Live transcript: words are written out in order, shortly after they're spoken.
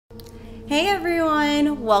Hey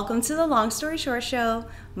everyone, welcome to the Long Story Short Show.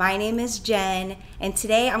 My name is Jen, and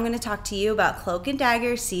today I'm going to talk to you about Cloak and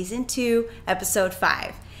Dagger Season 2, Episode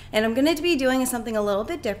 5. And I'm going to be doing something a little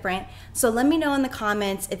bit different, so let me know in the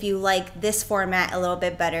comments if you like this format a little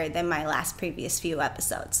bit better than my previous few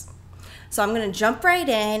episodes. So I'm going to jump right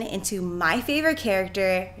into my favorite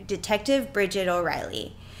character, Detective Bridget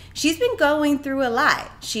O'Reilly. She's been going through a lot.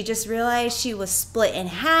 She just realized she was split in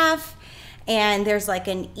half, and there's like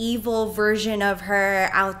an evil version of her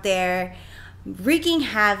out there wreaking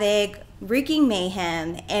havoc, wreaking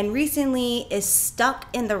mayhem, and recently is stuck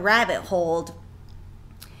in the rabbit hole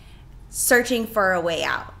searching for a way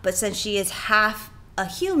out. But since she is half a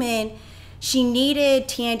human, she needed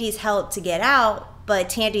Tandy's help to get out, but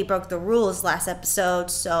Tandy broke the rules last episode,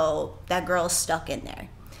 so that girl's stuck in there.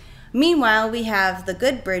 Meanwhile, we have the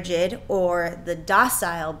good Bridget, or the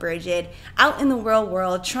docile Bridget, out in the real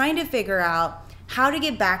world trying to figure out how to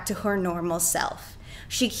get back to her normal self.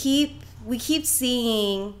 We keep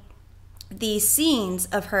seeing these scenes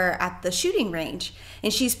of her at the shooting range,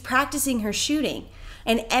 and she's practicing her shooting.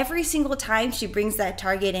 And every single time she brings that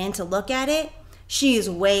target in to look at it, she is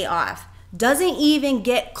way off. Doesn't even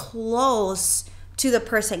get close to the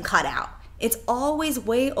person cut out. It's always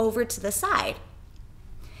way over to the side.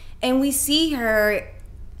 And we see her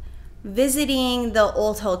visiting the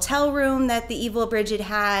old hotel room that the evil Bridget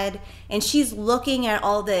had, and she's looking at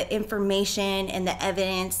all the information and the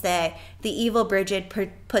evidence that the evil Bridget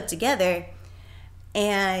put together.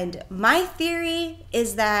 And my theory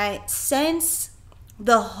is that since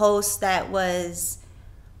the host that was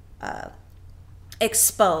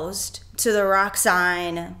exposed to the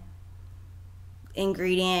Roxanne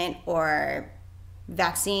ingredient or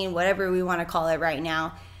vaccine, whatever we want to call it right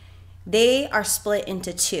now, they are split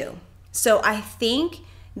into two. So I think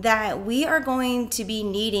that we are going to be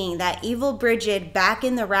needing that evil Bridget back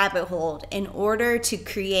in the rabbit hole in order to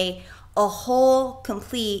create a whole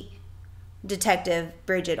complete Detective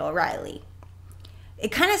Bridget O'Reilly.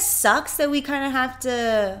 It kind of sucks that we kind of have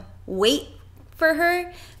to wait for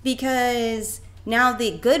her, because now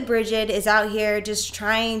the good Bridget is out here just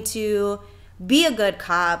trying to be a good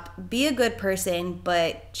cop, be a good person,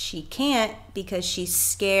 but she can't because she's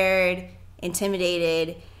scared,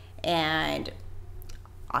 intimidated, and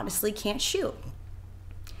honestly can't shoot.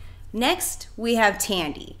 Next, we have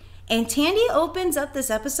Tandy. And Tandy opens up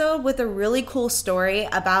this episode with a really cool story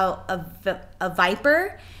about a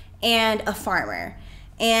viper and a farmer.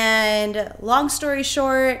 And long story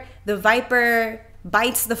short, the viper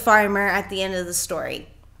bites the farmer at the end of the story.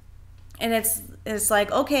 And it's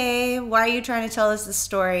like, okay, why are you trying to tell us this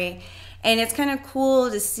story? And it's kind of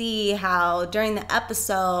cool to see how during the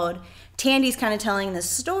episode, Tandy's kind of telling this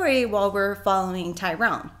story while we're following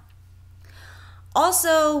Tyrone.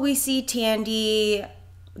 Also, we see Tandy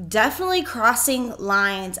definitely crossing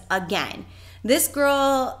lines again. This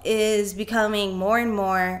girl is becoming more and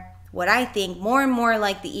more, what I think, more and more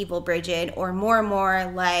like the evil Bridget, or more and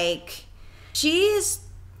more like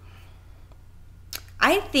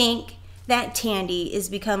I think that Tandy is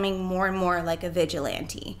becoming more and more like a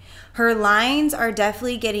vigilante. Her lines are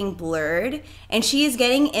definitely getting blurred, and she is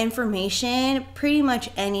getting information pretty much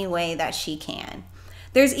any way that she can.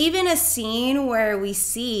 There's even a scene where we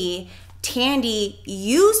see Tandy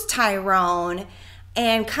use Tyrone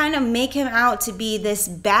and kind of make him out to be this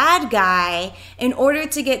bad guy in order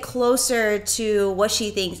to get closer to what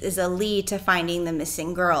she thinks is a lead to finding the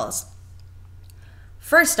missing girls.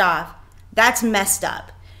 First off, that's messed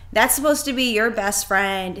up. That's supposed to be your best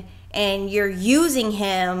friend, and you're using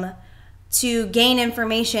him to gain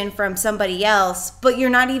information from somebody else, but you're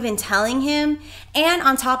not even telling him. And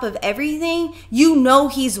on top of everything, you know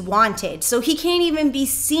he's wanted, so he can't even be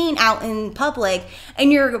seen out in public,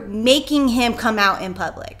 and you're making him come out in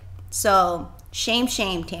public. So shame,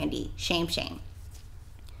 shame, Tandy. Shame, shame.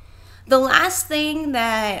 The last thing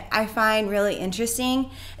that I find really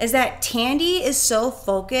interesting is that Tandy is so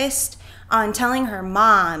focused on telling her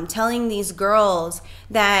mom, telling these girls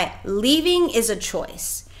that leaving is a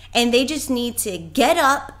choice and they just need to get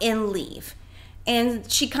up and leave. And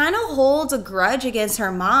she kind of holds a grudge against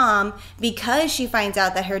her mom because she finds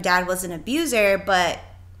out that her dad was an abuser, but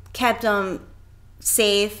kept him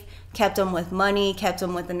safe, kept him with money, kept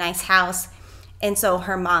him with a nice house. And so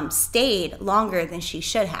her mom stayed longer than she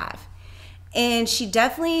should have. And she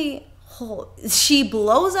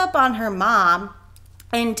blows up on her mom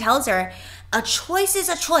and tells her, a choice is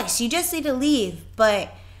a choice. You just need to leave.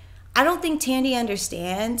 But I don't think Tandy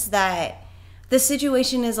understands that the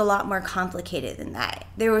situation is a lot more complicated than that.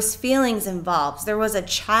 There was feelings involved. There was a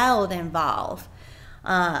child involved.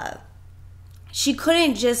 She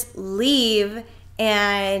couldn't just leave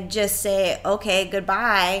and just say, okay,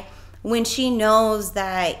 goodbye, when she knows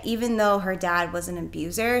that even though her dad was an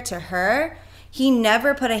abuser to her, he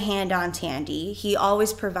never put a hand on Tandy. He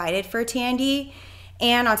always provided for Tandy.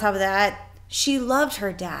 And on top of that, she loved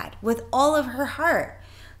her dad with all of her heart.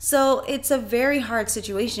 So it's a very hard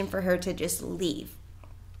situation for her to just leave.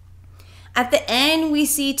 At the end, we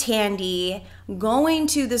see Tandy going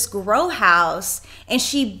to this grow house, and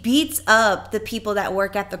she beats up the people that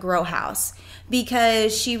work at the grow house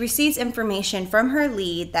because she receives information from her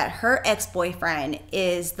lead that her ex-boyfriend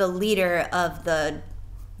is the leader of the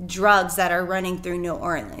drugs that are running through New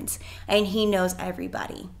Orleans, and he knows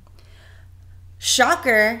everybody.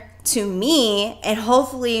 Shocker to me, and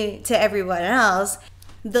hopefully to everyone else,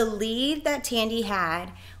 the lead that Tandy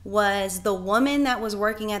had was the woman that was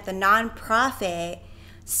working at the nonprofit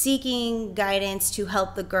seeking guidance to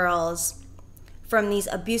help the girls from these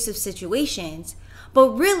abusive situations.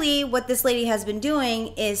 But really what this lady has been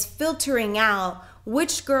doing is filtering out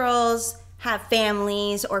which girls have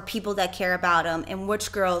families or people that care about them and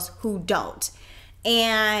which girls who don't.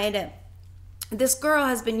 And this girl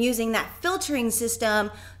has been using that filtering system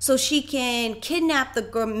so she can kidnap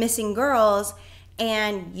the missing girls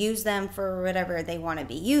and use them for whatever they want to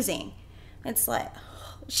be using. It's like,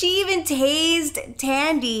 she even tased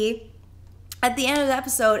Tandy at the end of the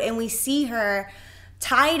episode, and we see her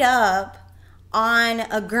tied up on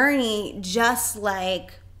a gurney just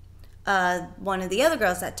like one of the other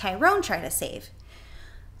girls that Tyrone tried to save.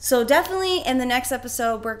 So definitely in the next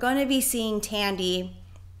episode, we're going to be seeing Tandy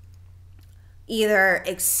either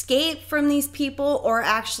escape from these people or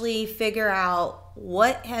actually figure out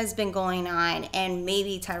what has been going on, and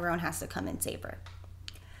maybe Tyrone has to come and save her.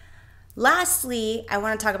 Lastly, I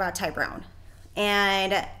want to talk about Tyrone.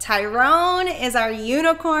 And Tyrone is our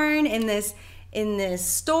unicorn in this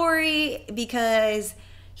story because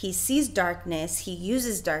he sees darkness, he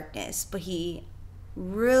uses darkness, but he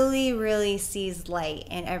really, really sees light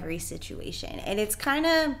in every situation. And it's kind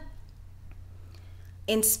of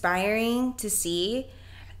inspiring to see,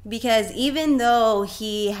 because even though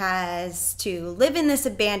he has to live in this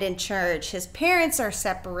abandoned church, his parents are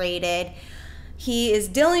separated, he is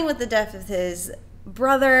dealing with the death of his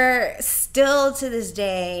brother still to this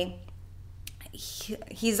day.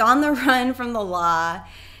 He's on the run from the law.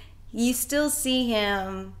 You still see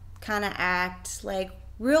him kind of act like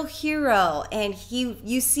real hero, and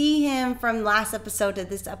you see him from last episode to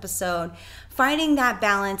this episode finding that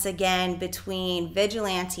balance again between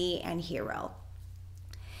vigilante and hero.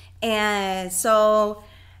 And so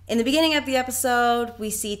in the beginning of the episode,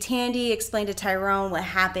 we see Tandy explain to Tyrone what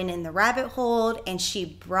happened in the rabbit hole, and she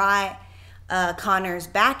brought Connors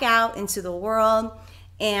back out into the world.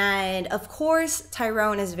 And of course,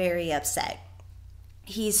 Tyrone is very upset.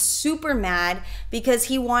 He's super mad because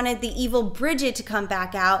he wanted the evil Bridget to come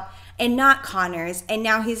back out and not Connors, and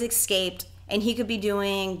now he's escaped and he could be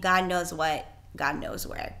doing God knows what, God knows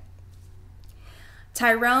where.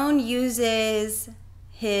 Tyrone uses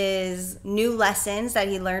his new lessons that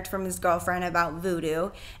he learned from his girlfriend about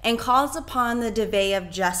voodoo and calls upon the Divay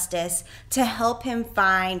of Justice to help him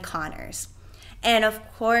find Connors. And of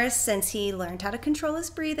course, since he learned how to control his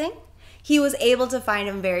breathing, he was able to find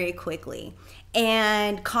him very quickly.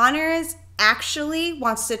 And Connors actually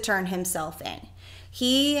wants to turn himself in.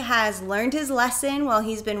 He has learned his lesson while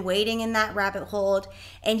he's been waiting in that rabbit hole,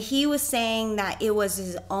 and he was saying that it was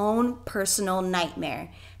his own personal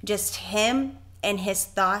nightmare, just him and his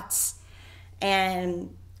thoughts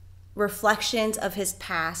and reflections of his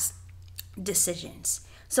past decisions.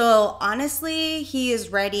 So honestly, he is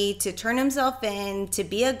ready to turn himself in, to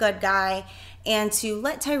be a good guy, and to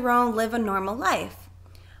let Tyrone live a normal life.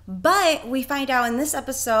 But we find out in this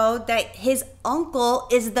episode that his uncle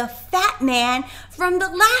is the fat man from the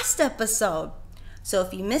last episode. So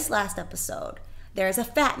if you missed last episode, there's a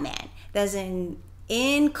fat man that's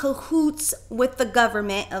in cahoots with the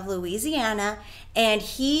government of Louisiana, and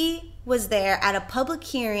he was there at a public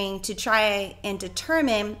hearing to try and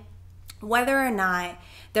determine whether or not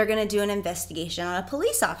they're going to do an investigation on a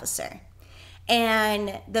police officer.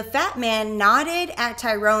 And the fat man nodded at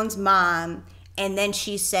Tyrone's mom, and then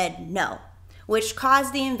she said no, which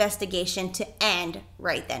caused the investigation to end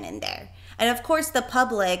right then and there. And of course, the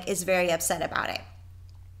public is very upset about it.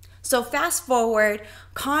 So fast forward,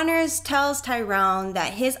 Connors tells Tyrone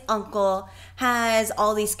that his uncle has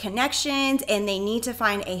all these connections and they need to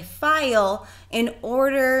find a file in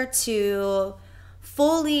order to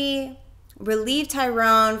fully relieve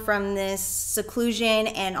Tyrone from this seclusion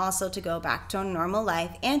and also to go back to a normal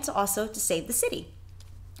life and to save the city.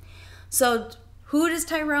 So who does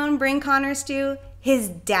Tyrone bring Connors to? his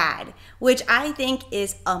dad, which I think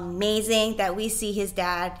is amazing that we see his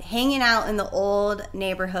dad hanging out in the old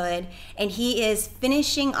neighborhood, and he is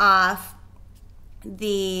finishing off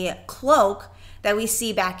the cloak that we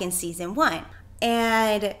see back in season 1.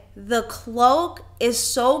 And the cloak is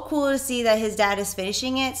so cool to see that his dad is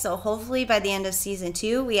finishing it. So hopefully by the end of season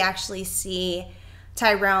 2, we actually see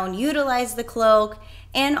Tyrone utilize the cloak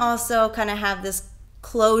and also kind of have this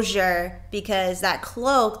closure, because that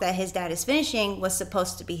cloak that his dad is finishing was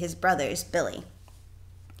supposed to be his brother's, Billy.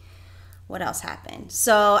 What else happened?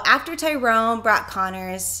 So after Tyrone brought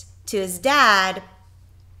Connors to his dad,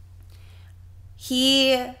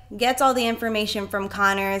 he gets all the information from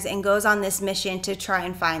Connors and goes on this mission to try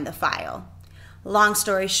and find the file. Long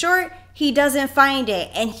story short, he doesn't find it,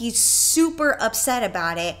 and he's super upset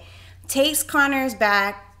about it. Takes Connors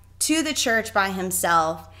back to the church by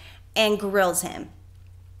himself and grills him.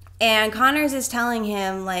 And Connors is telling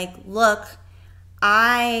him, like, look,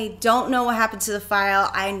 I don't know what happened to the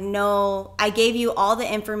file. I know I gave you all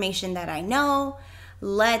the information that I know.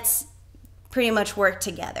 Let's pretty much work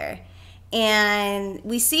together. And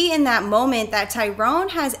we see in that moment that Tyrone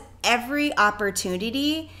has every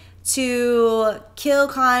opportunity to kill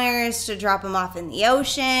Connors, to drop him off in the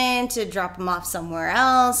ocean, to drop him off somewhere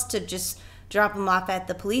else, to just drop him off at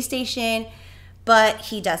the police station, but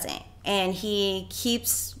he doesn't. And he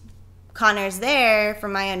keeps Connors there,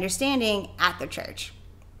 from my understanding, at the church.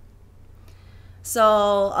 So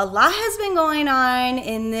a lot has been going on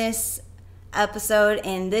in this episode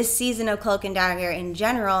and this season of Cloak and Dagger in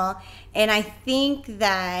general, and I think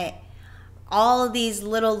that all of these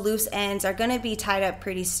little loose ends are going to be tied up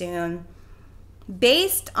pretty soon.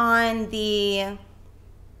 Based on the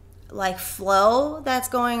flow that's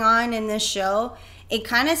going on in this show, it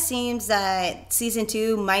kind of seems that season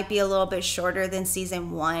 2 might be a little bit shorter than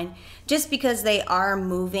season 1, just because they are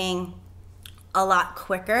moving a lot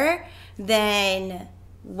quicker than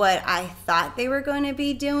what I thought they were going to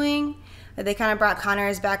be doing. They kind of brought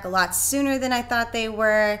Connors back a lot sooner than I thought they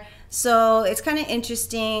were. So it's kind of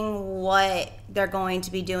interesting what they're going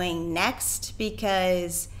to be doing next,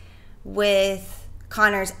 because with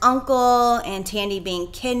Connor's uncle and Tandy being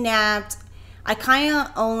kidnapped, I kind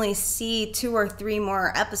of only see 2 or 3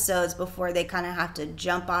 more episodes before they kind of have to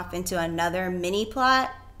jump off into another mini plot.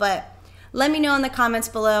 But let me know in the comments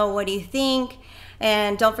below, what do you think?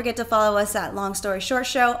 And don't forget to follow us at Long Story Short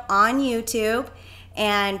Show on YouTube.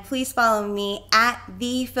 And please follow me at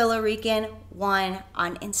ThePhilarican1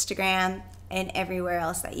 on Instagram and everywhere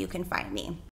else that you can find me.